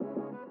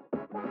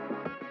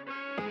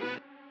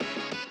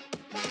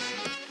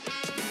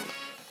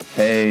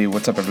Hey,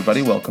 what's up,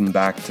 everybody? Welcome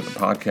back to the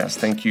podcast.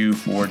 Thank you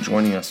for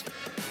joining us.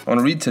 I want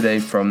to read today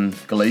from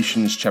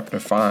Galatians chapter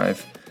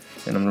 5,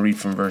 and I'm going to read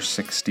from verse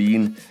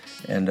 16,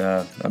 and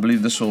I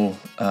believe this will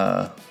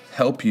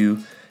help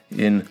you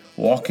in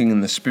walking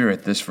in the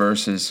Spirit. This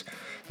verse is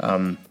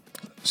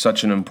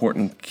such an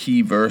important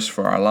key verse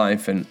for our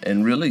life,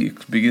 and really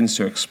begins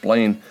to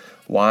explain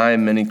why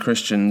many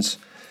Christians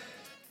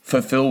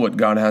fulfill what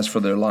God has for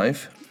their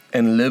life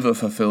and live a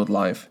fulfilled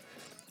life,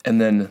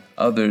 and then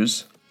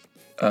others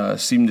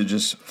seem to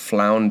just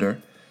flounder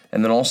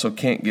and then also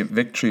can't get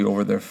victory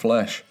over their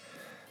flesh.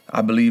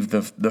 I believe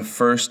the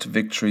first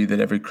victory that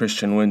every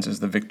Christian wins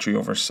is the victory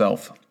over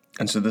self.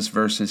 And so this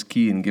verse is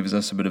key and gives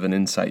us a bit of an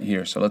insight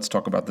here. So let's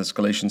talk about this.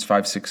 Galatians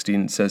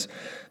 5:16, it says,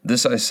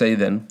 "This I say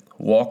then,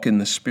 walk in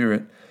the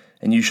Spirit,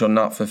 and you shall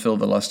not fulfill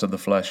the lust of the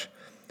flesh.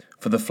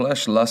 For the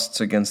flesh lusts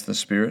against the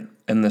Spirit,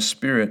 and the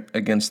Spirit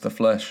against the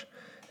flesh.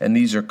 And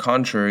these are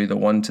contrary the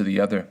one to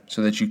the other,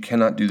 so that you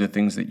cannot do the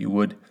things that you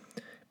would.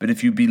 But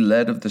if you be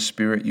led of the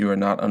Spirit, you are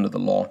not under the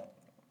law."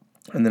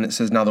 And then it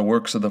says, "Now the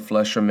works of the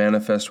flesh are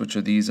manifest, which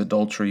are these: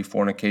 adultery,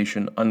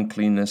 fornication,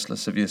 uncleanness,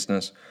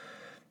 lasciviousness."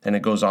 And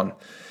it goes on.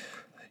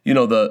 You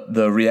know,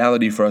 the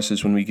reality for us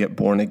is when we get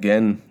born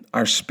again,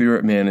 our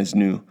spirit man is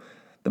new.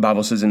 The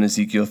Bible says in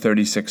Ezekiel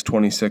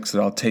 36:26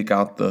 that I'll take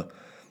out the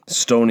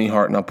stony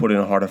heart and I'll put in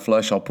a heart of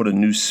flesh. I'll put a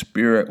new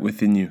spirit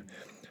within you,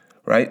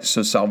 right?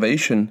 So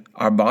salvation,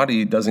 our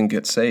body doesn't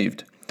get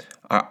saved.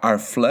 Our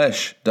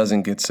flesh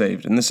doesn't get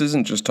saved. And this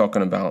isn't just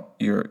talking about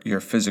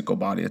your physical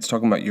body. It's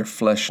talking about your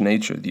flesh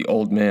nature, the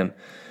old man.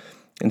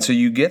 And so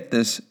you get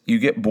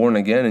born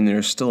again, and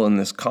you're still in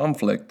this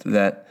conflict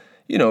that,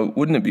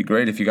 wouldn't it be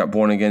great if you got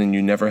born again and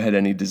you never had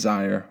any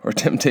desire or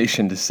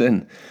temptation to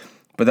sin?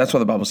 But that's why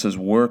the Bible says,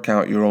 work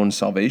out your own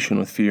salvation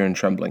with fear and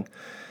trembling.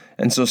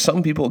 And so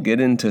some people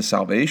get into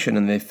salvation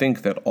and they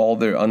think that all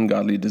their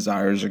ungodly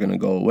desires are going to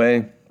go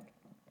away.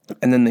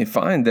 And then they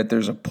find that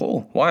there's a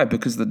pull. Why?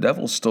 Because the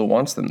devil still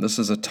wants them. This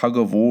is a tug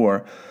of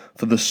war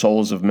for the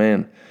souls of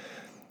man.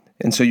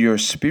 And so your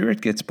spirit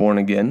gets born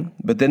again,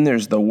 but then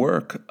there's the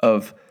work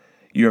of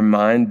your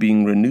mind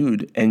being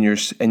renewed and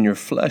your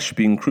flesh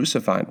being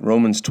crucified.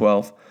 Romans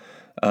 12,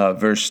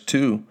 verse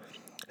 2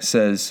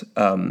 says,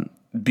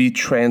 be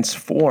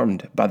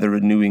transformed by the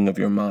renewing of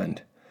your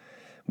mind.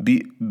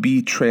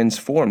 Be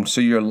transformed.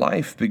 So your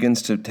life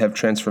begins to have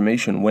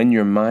transformation when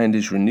your mind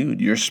is renewed.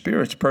 Your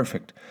spirit's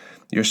perfect.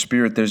 Your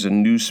spirit, there's a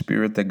new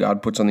spirit that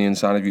God puts on the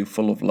inside of you,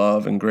 full of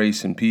love and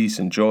grace and peace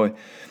and joy.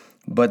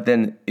 But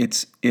then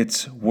it's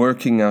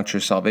working out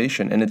your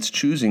salvation, and it's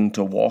choosing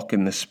to walk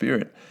in the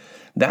Spirit.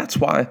 That's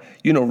why,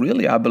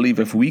 really, I believe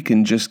if we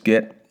can just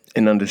get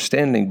an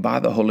understanding by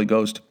the Holy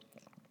Ghost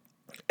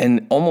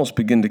and almost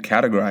begin to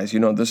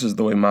categorize, this is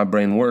the way my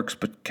brain works,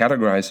 but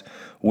categorize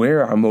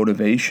where our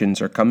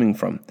motivations are coming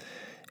from.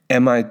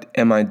 Am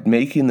I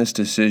making this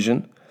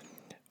decision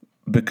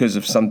because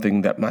of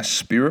something that my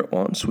spirit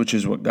wants, which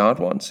is what God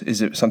wants?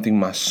 Is it something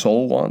my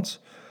soul wants?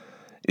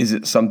 Is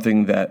it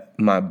something that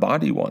my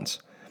body wants?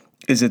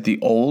 Is it the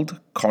old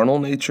carnal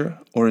nature,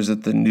 or is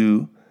it the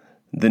new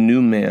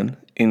man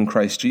in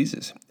Christ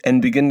Jesus?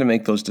 And begin to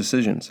make those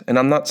decisions. And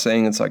I'm not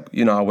saying it's like,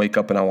 I wake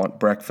up and I want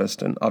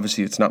breakfast, and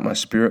obviously it's not my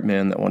spirit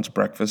man that wants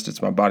breakfast,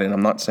 it's my body. And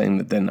I'm not saying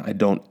that then I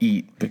don't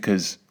eat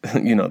because,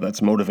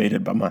 that's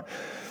motivated by my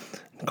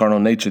carnal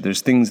nature.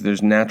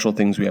 There's natural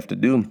things we have to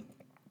do.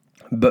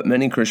 But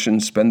many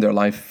Christians spend their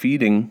life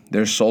feeding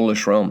their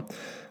soulish realm.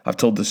 I've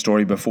told this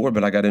story before,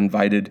 but I got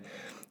invited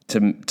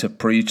to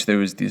preach. There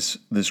was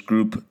this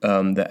group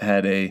that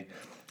had a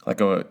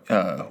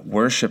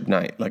worship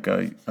night, like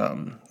a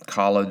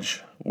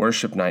college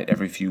worship night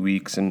every few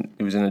weeks, and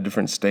it was in a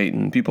different state,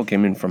 and people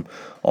came in from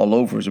all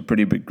over. It was a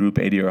pretty big group,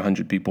 80 or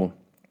 100 people,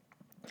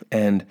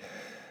 and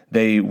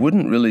they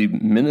wouldn't really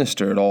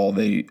minister at all.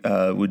 They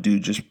would do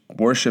just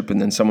worship, and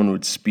then someone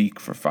would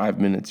speak for 5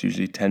 minutes,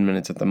 usually 10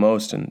 minutes at the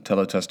most, and tell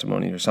a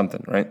testimony or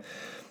something, right?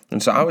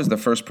 And so I was the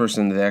first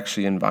person that they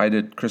actually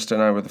invited. Krista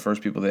and I were the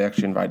first people they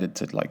actually invited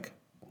to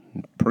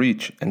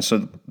preach. And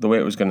so the way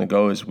it was going to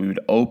go is we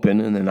would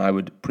open, and then I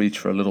would preach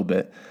for a little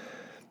bit,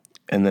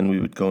 and then we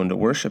would go into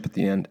worship at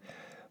the end,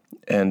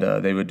 and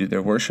they would do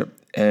their worship.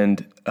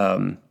 And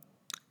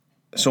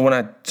so when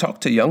I talk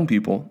to young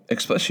people,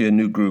 especially a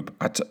new group,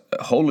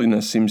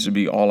 holiness seems to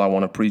be all I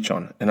want to preach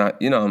on. And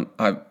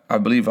I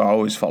believe I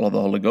always follow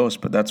the Holy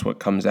Ghost, but that's what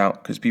comes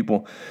out. Because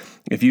people,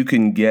 if you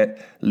can get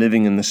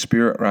living in the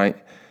Spirit right,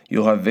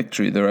 you'll have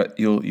victory.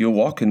 You'll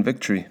walk in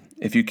victory.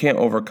 If you can't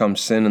overcome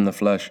sin in the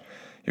flesh,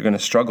 you're going to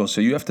struggle. So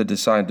you have to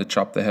decide to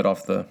chop the head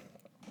off the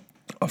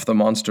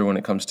monster when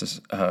it comes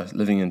to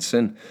living in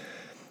sin.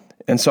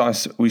 And so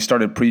we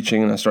started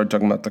preaching, and I started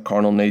talking about the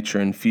carnal nature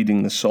and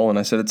feeding the soul. And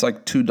I said, it's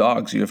like two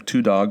dogs. You have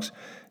two dogs.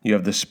 You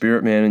have the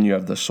spirit man and you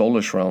have the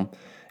soulish realm.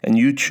 And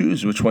you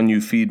choose which one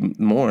you feed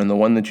more, and the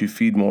one that you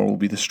feed more will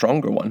be the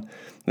stronger one.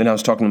 Then I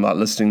was talking about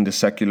listening to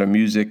secular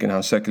music and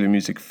how secular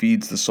music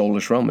feeds the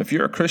soulish realm. If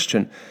you're a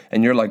Christian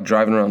and you're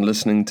driving around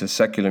listening to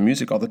secular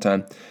music all the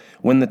time,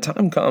 when the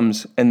time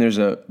comes and there's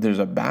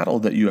a battle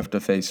that you have to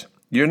face,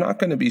 you're not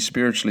going to be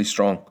spiritually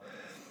strong.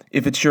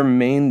 If it's your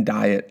main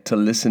diet to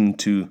listen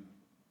to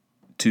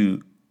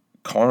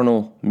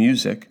carnal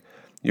music,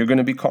 you're going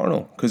to be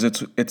carnal because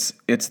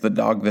it's the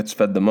dog that's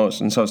fed the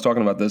most. And so I was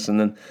talking about this, and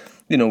then,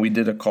 we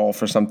did a call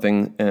for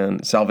something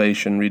and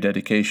salvation,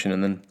 rededication,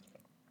 and then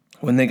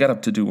when they got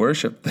up to do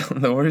worship,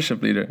 the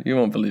worship leader, you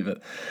won't believe it,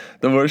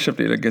 the worship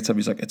leader gets up,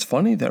 he's like, it's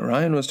funny that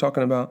Ryan was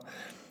talking about,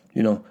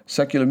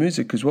 secular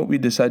music, because what we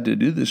decided to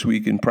do this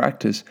week in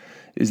practice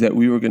is that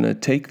we were going to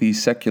take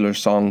these secular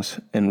songs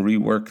and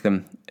rework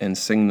them and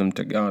sing them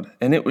to God.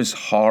 And it was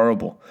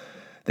horrible.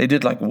 They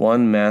did like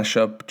one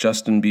mashup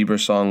Justin Bieber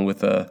song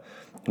with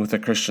a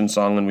Christian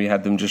song, and we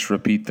had them just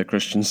repeat the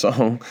Christian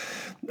song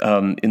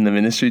in the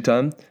ministry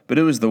time. But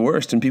it was the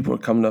worst, and people were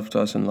coming up to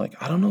us and like,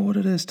 I don't know what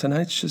it is.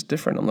 Tonight's just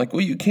different. I'm like,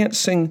 well, you can't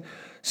sing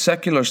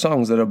secular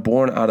songs that are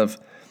born out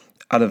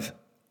of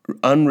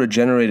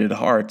unregenerated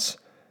hearts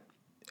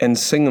and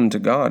sing them to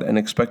God and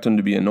expect them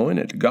to be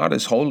anointed. God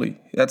is holy.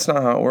 That's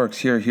not how it works.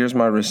 Here's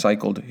my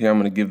recycled. Here, I'm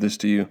going to give this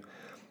to you.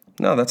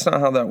 No, that's not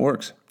how that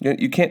works.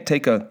 You can't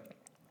take a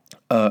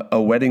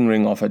wedding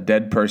ring off a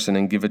dead person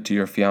and give it to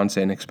your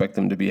fiance and expect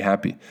them to be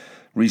happy.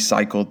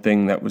 Recycled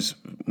thing that was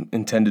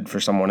intended for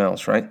someone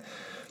else, right?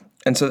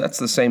 And so that's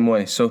the same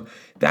way. So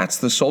that's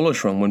the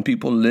soulish realm. When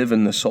people live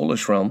in the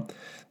soulish realm,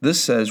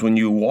 this says when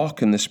you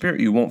walk in the Spirit,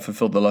 you won't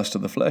fulfill the lust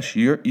of the flesh.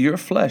 Your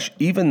flesh,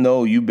 even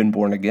though you've been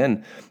born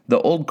again, the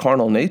old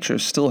carnal nature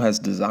still has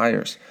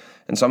desires.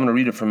 And so I'm going to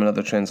read it from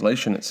another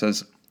translation. It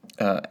says,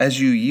 as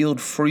you yield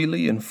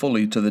freely and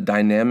fully to the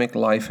dynamic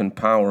life and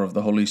power of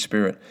the Holy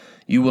Spirit,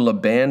 you will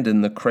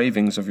abandon the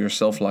cravings of your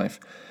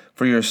self-life.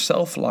 For your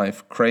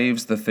self-life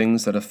craves the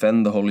things that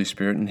offend the Holy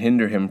Spirit and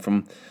hinder him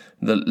from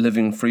the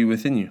living free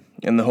within you.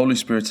 And the Holy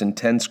Spirit's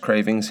intense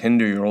cravings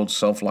hinder your old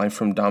self-life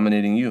from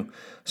dominating you.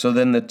 So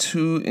then the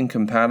two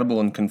incompatible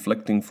and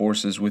conflicting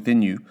forces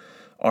within you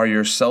are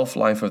your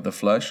self-life of the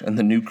flesh and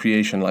the new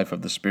creation life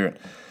of the Spirit.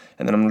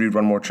 And then I'm going to read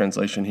one more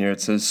translation here.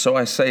 It says, so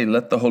I say,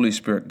 let the Holy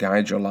Spirit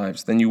guide your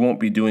lives. Then you won't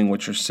be doing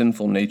what your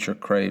sinful nature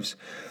craves.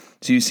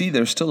 So you see,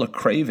 there's still a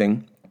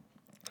craving,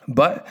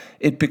 but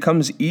it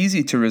becomes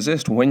easy to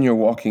resist when you're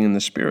walking in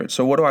the Spirit.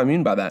 So what do I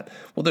mean by that?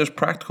 Well, there's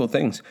practical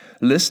things.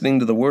 Listening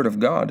to the Word of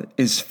God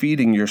is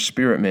feeding your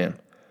spirit man.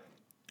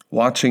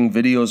 Watching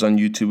videos on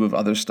YouTube of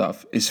other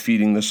stuff is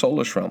feeding the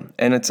soulish realm.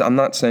 And I'm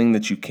not saying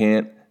that you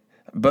can't,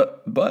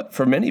 but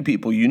for many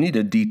people, you need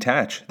to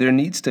detach. There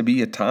needs to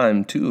be a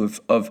time, too,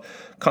 of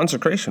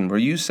consecration where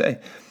you say,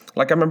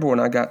 like I remember when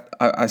I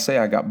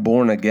got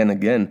born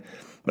again,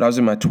 but I was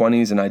in my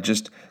 20s and I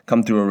just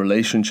come through a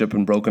relationship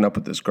and broken up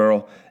with this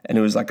girl. And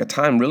it was like a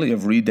time really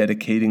of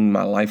rededicating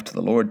my life to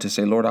the Lord to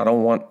say, Lord, I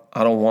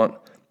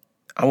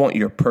want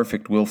your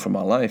perfect will for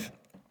my life.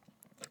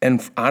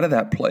 And out of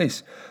that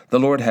place, the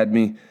Lord had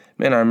me,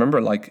 man, I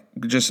remember like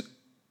just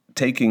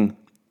taking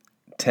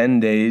 10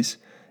 days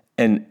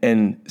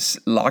and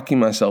locking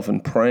myself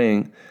and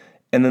praying.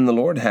 And then the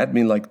Lord had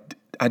me like,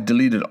 I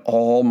deleted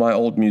all my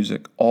old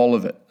music, all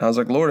of it. I was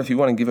like, Lord, if you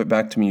want to give it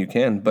back to me, you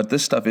can. But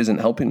this stuff isn't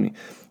helping me.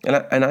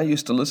 And I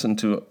used to listen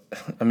to,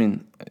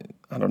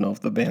 I don't know if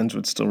the bands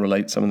would still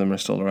relate. Some of them are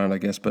still around, I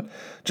guess. But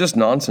just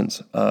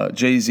nonsense.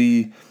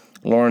 Jay-Z,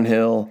 Lauryn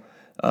Hill,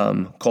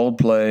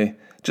 Coldplay,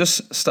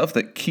 just stuff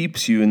that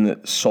keeps you in the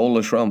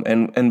soulish realm.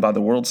 And by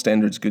the world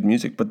standards, good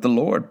music. But the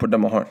Lord put it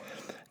on my heart.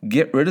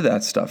 Get rid of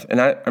that stuff.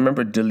 And I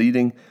remember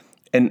deleting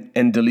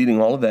and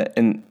deleting all of that.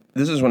 And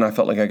this is when I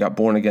felt like I got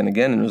born again.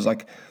 And it was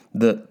like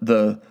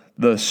the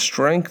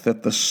strength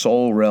that the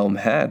soul realm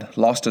had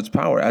lost its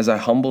power as I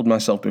humbled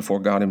myself before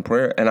God in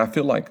prayer. And I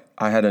feel like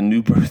I had a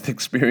new birth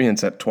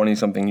experience at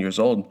 20-something years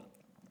old.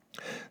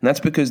 And that's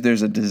because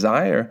there's a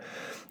desire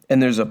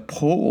and there's a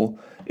pull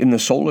in the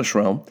soulish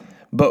realm.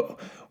 But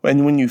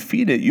when you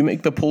feed it, you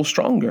make the pull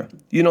stronger.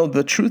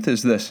 The truth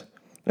is this,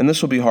 and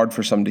this will be hard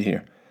for some to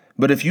hear.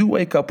 But if you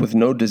wake up with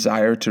no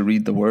desire to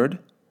read the word,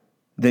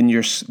 then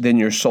your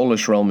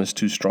soulish realm is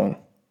too strong.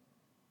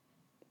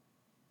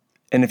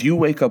 And if you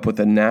wake up with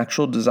a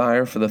natural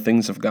desire for the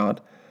things of God,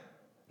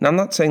 now I'm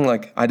not saying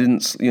like I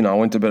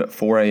went to bed at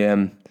 4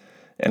 a.m.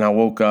 and I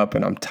woke up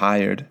and I'm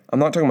tired. I'm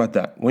not talking about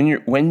that.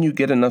 When you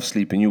get enough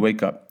sleep and you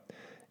wake up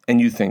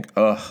and you think,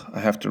 I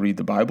have to read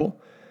the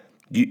Bible,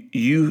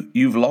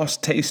 you've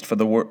lost taste for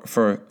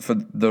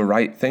the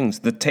right things.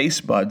 The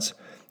taste buds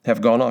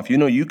have gone off.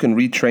 You can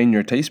retrain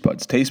your taste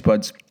buds. Taste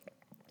buds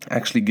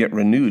actually get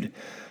renewed.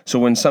 So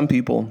when some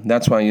people,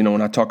 that's why,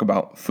 when I talk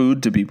about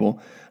food to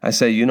people, I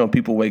say,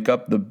 people wake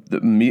up,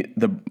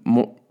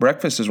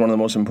 breakfast is one of the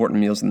most important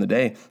meals in the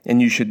day,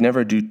 and you should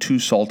never do too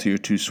salty or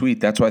too sweet.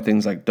 That's why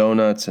things like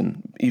donuts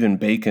and even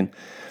bacon,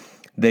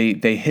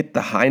 they hit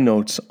the high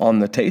notes on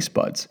the taste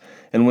buds.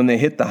 And when they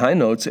hit the high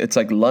notes, it's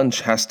like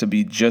lunch has to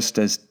be just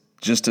as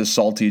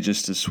salty,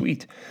 just as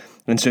sweet.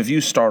 And so if you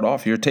start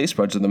off, your taste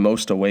buds are the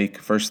most awake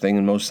first thing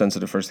and most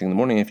sensitive first thing in the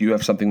morning. If you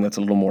have something that's a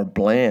little more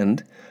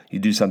bland, you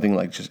do something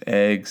like just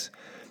eggs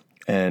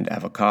and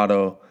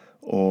avocado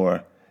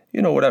or,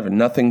 whatever,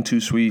 nothing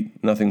too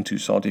sweet, nothing too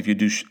salty.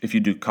 If you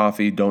do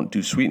coffee, don't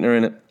do sweetener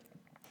in it.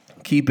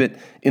 Keep it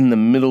in the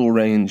middle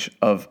range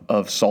of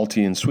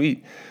salty and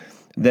sweet.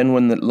 then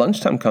when the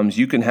lunchtime comes,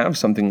 you can have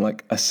something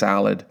like a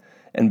salad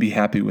and be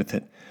happy with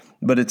it.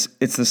 But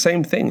it's the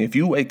same thing. If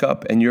you wake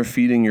up and you're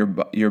feeding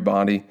your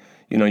body,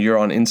 you're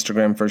on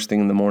Instagram first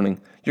thing in the morning,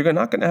 you're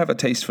not going to have a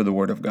taste for the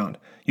Word of God.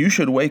 You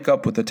should wake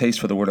up with a taste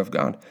for the Word of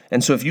God.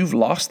 And so if you've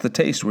lost the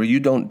taste where you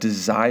don't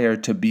desire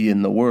to be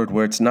in the Word,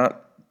 where it's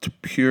not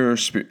pure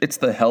spirit, it's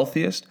the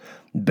healthiest,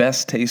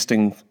 best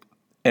tasting,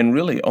 and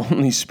really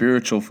only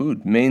spiritual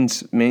food,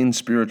 main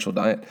spiritual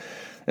diet.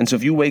 And so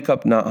if you wake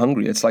up not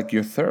hungry, it's like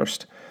your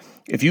thirst.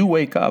 If you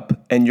wake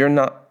up and you're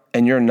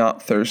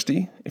not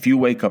thirsty, if you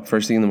wake up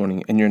first thing in the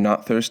morning and you're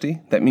not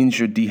thirsty, that means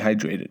you're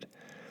dehydrated.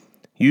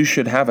 You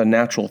should have a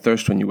natural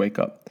thirst when you wake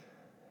up.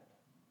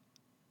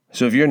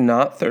 So if you're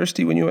not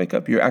thirsty when you wake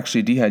up, you're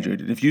actually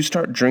dehydrated. If you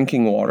start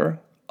drinking water,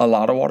 a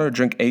lot of water,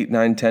 drink 8,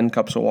 9, 10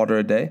 cups of water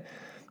a day,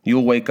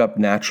 you'll wake up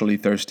naturally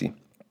thirsty.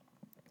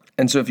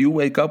 And so if you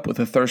wake up with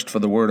a thirst for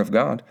the Word of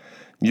God,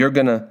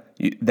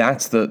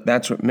 that's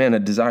what, man, a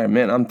desire.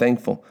 Man, I'm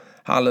thankful.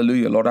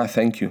 Hallelujah, Lord, I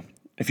thank you.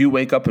 If you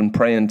wake up and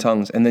pray in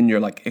tongues and then you're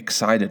like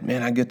excited,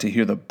 man, I get to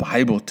hear the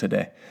Bible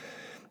today.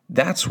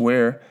 That's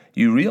where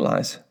you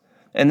realize.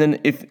 And then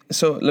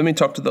let me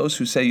talk to those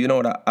who say, you know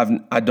what,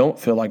 I don't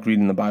feel like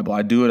reading the Bible.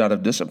 I do it out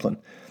of discipline.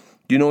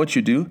 Do you know what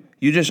you do?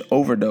 You just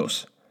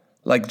overdose.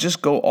 Like,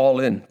 just go all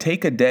in.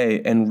 Take a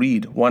day and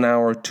read 1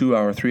 hour, 2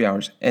 hour, 3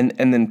 hours, and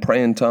then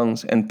pray in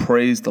tongues and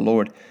praise the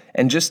Lord.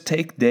 And just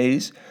take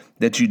days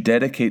that you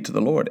dedicate to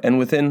the Lord. And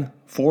within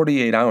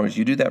 48 hours,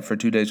 you do that for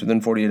 2 days, within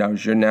 48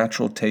 hours, your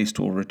natural taste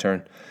will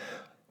return.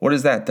 What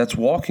is that? That's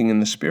walking in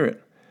the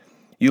Spirit.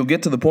 You'll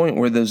get to the point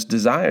where those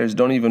desires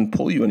don't even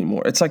pull you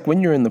anymore. It's like when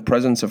you're in the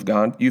presence of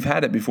God, you've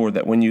had it before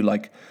that when you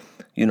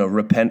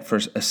repent for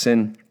a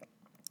sin,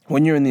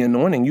 when you're in the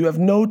anointing, you have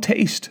no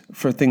taste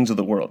for things of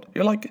the world.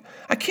 You're like,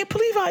 I can't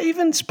believe I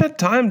even spent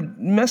time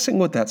messing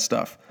with that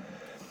stuff.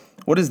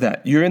 What is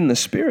that? You're in the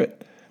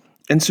Spirit.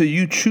 And so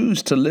you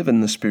choose to live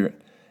in the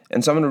Spirit.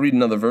 And so I'm going to read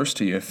another verse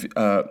to you,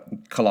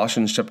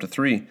 Colossians chapter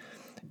 3.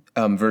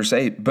 Verse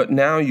 8, but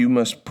now you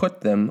must put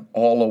them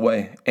all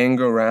away.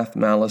 Anger, wrath,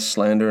 malice,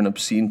 slander, and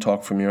obscene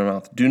talk from your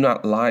mouth. Do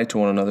not lie to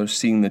one another,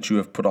 seeing that you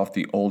have put off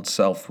the old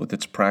self with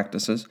its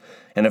practices,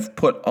 and have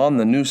put on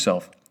the new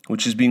self,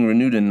 which is being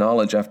renewed in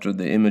knowledge after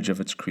the image of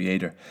its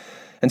creator.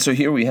 And so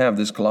here we have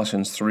this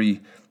Colossians 3,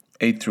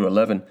 8 through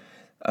 11,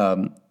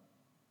 8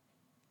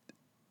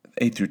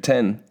 through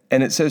 10,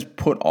 and it says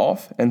put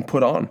off and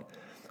put on.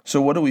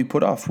 So what do we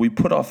put off? We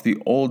put off the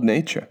old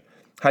nature.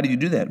 How do you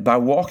do that? By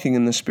walking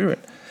in the Spirit.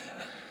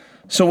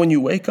 So when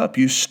you wake up,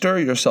 you stir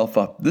yourself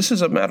up. This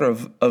is a matter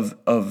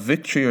of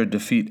victory or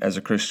defeat as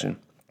a Christian.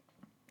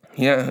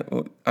 Yeah,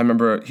 I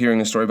remember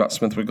hearing a story about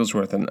Smith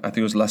Wigglesworth, and I think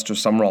it was Lester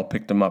Sumrall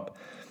picked him up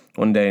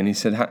one day, and he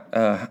said,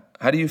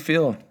 how do you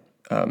feel,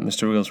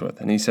 Mr. Wigglesworth?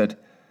 And he said,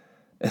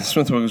 and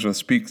Smith Wigglesworth,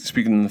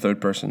 speaking in the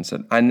third person,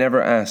 said, I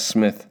never asked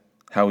Smith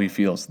how he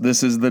feels.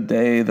 This is the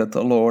day that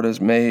the Lord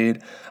has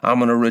made. I'm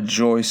going to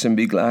rejoice and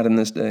be glad in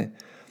this day.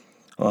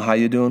 Well, how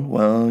you doing?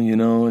 Well,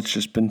 it's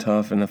just been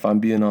tough, and if I'm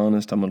being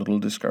honest, I'm a little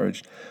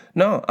discouraged.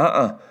 No,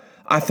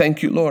 I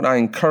thank you, Lord. I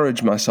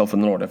encourage myself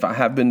in the Lord. If I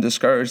have been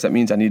discouraged, that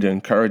means I need to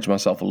encourage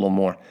myself a little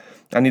more.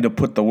 I need to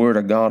put the Word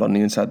of God on the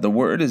inside. The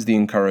Word is the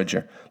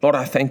encourager. Lord,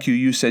 I thank you.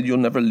 You said you'll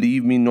never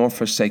leave me nor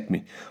forsake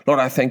me. Lord,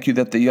 I thank you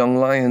that the young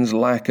lions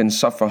lack and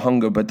suffer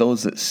hunger, but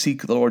those that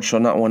seek the Lord shall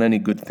not want any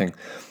good thing.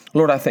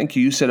 Lord, I thank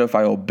you. You said if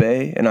I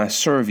obey and I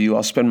serve you,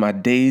 I'll spend my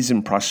days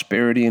in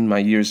prosperity and my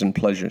years in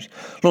pleasures.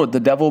 Lord, the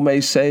devil may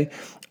say,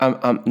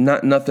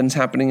 nothing's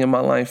happening in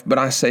my life, but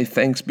I say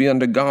thanks be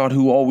unto God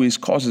who always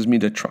causes me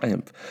to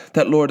triumph.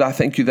 That, Lord, I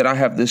thank you that I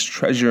have this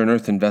treasure in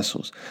earthen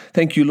vessels.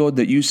 Thank you, Lord,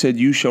 that you said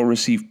you shall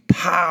receive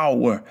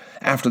power.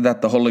 After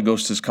that, the Holy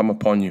Ghost has come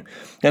upon you.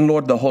 And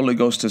Lord, the Holy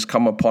Ghost has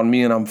come upon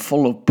me, and I'm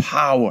full of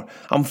power.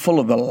 I'm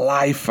full of the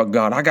life of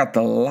God. I got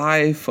the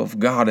life of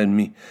God in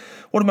me.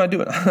 What am I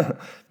doing?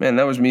 Man,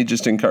 that was me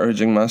just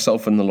encouraging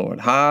myself in the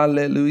Lord.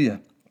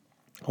 Hallelujah.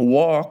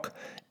 Walk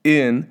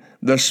in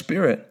the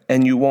Spirit,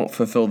 and you won't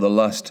fulfill the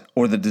lust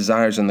or the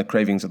desires and the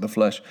cravings of the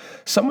flesh.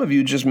 Some of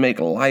you just make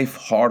life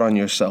hard on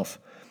yourself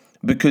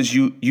because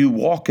you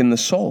walk in the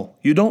soul.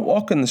 You don't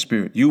walk in the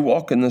Spirit. You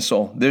walk in the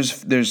soul.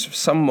 There's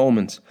some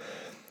moments.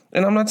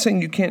 And I'm not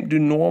saying you can't do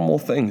normal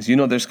things.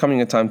 There's coming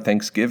a time,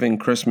 Thanksgiving,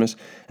 Christmas,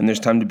 and there's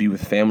time to be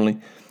with family.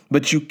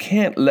 But you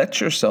can't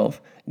let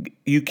yourself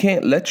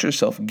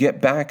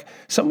get back.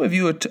 Some of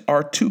you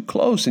are too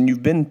close, and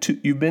you've been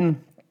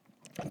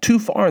too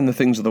far in the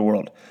things of the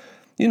world.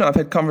 I've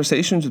had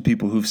conversations with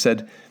people who've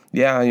said,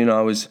 yeah,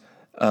 I was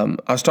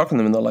talking to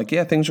them, and they're like,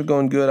 yeah, things are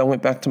going good. I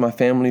went back to my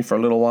family for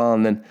a little while,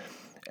 and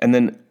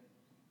then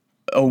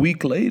a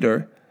week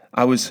later,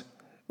 I was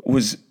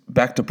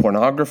back to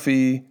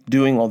pornography,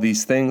 doing all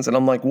these things. And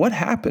I'm like, what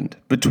happened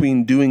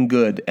between doing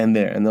good and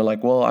there? And they're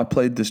like, well, I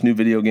played this new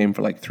video game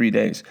for like 3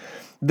 days.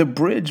 The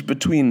bridge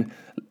between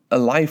a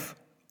life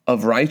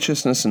of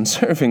righteousness and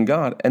serving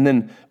God and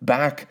then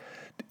back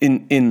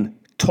in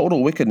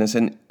total wickedness.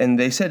 And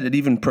they said it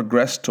even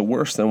progressed to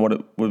worse than what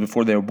it was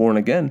before they were born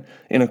again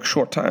in a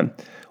short time,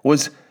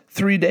 was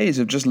 3 days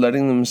of just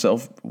letting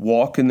themselves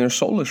walk in their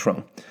soulish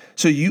realm.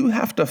 So you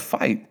have to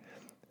fight.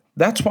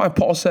 That's why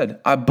Paul said,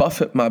 I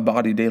buffet my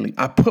body daily.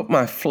 I put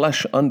my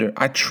flesh under.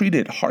 I treat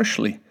it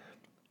harshly.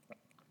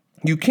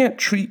 You can't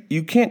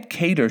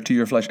cater to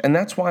your flesh. And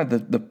that's why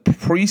the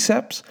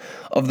precepts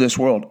of this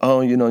world,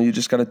 you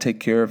just got to take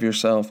care of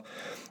yourself.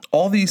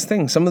 All these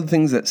things, some of the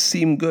things that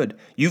seem good,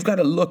 you've got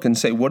to look and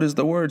say, what does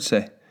the word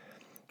say?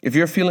 If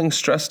you're feeling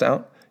stressed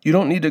out, you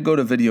don't need to go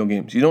to video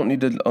games. You don't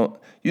need to,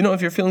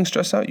 if you're feeling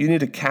stressed out, you need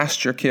to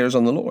cast your cares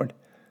on the Lord.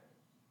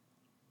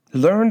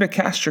 Learn to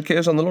cast your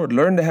cares on the Lord.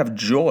 Learn to have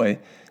joy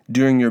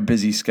during your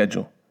busy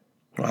schedule.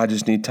 I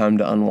just need time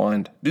to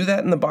unwind. Do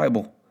that in the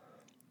Bible.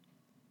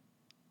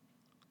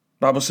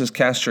 The Bible says,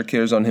 cast your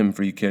cares on him,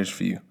 for he cares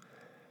for you.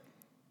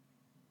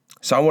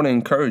 So I want to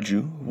encourage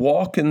you,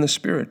 walk in the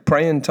Spirit,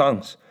 pray in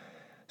tongues,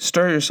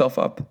 stir yourself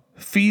up,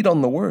 feed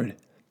on the word.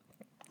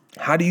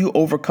 How do you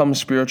overcome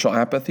spiritual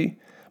apathy?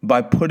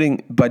 By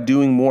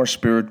doing more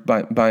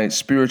by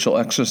spiritual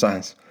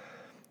exercise,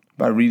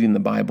 by reading the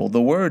Bible.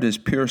 The word is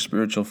pure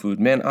spiritual food.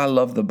 Man, I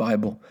love the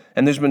Bible.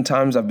 And there's been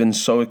times I've been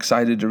so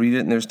excited to read it,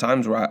 and there's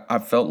times where I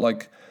felt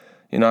like,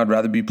 I'd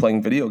rather be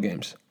playing video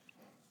games.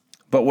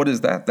 But what is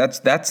that?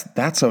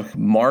 That's a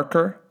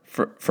marker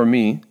for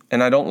me,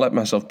 and I don't let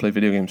myself play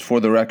video games,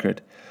 for the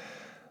record.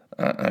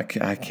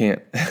 I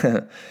can't.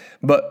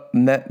 But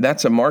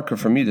that's a marker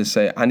for me to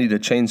say I need to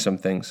change some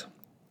things,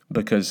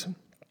 because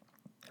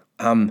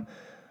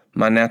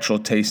my natural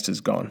taste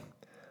is gone.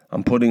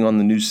 I'm putting on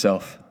the new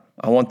self.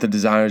 I want the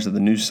desires of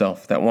the new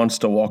self that wants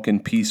to walk in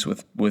peace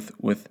with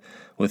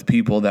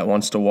people, that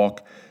wants to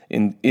walk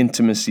in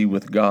intimacy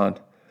with God.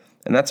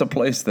 And that's a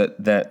place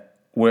that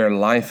where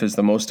life is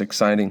the most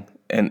exciting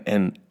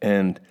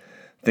and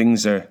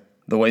things are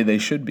the way they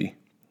should be.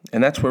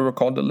 And that's where we're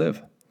called to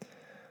live.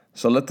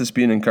 So let this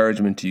be an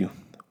encouragement to you.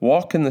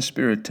 Walk in the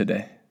Spirit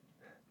today.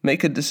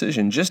 Make a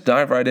decision. Just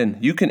dive right in.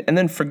 And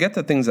then forget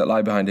the things that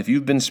lie behind. If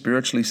you've been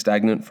spiritually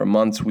stagnant for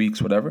months,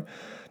 weeks, whatever,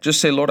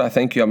 just say, Lord, I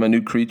thank you. I'm a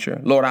new creature.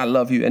 Lord, I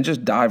love you. And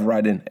just dive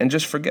right in and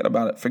just forget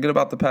about it. Forget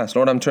about the past.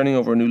 Lord, I'm turning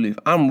over a new leaf.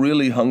 I'm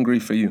really hungry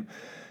for you.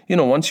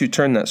 Once you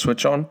turn that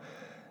switch on,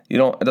 you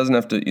don't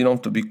have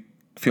to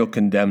feel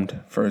condemned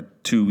for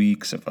 2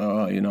 weeks of,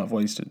 I've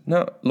wasted.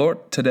 No,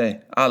 Lord,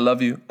 today, I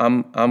love you.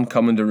 I'm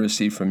coming to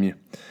receive from you.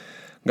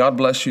 God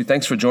bless you.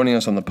 Thanks for joining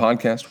us on the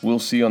podcast. We'll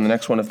see you on the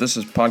next one. If this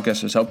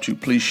podcast has helped you,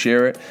 please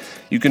share it.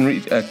 You can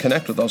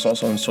connect with us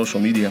also on social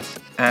media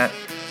at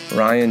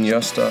Ryan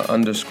Yusta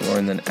 _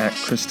 and then at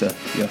Krista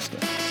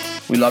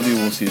Yusta. We love you.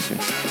 We'll see you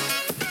soon.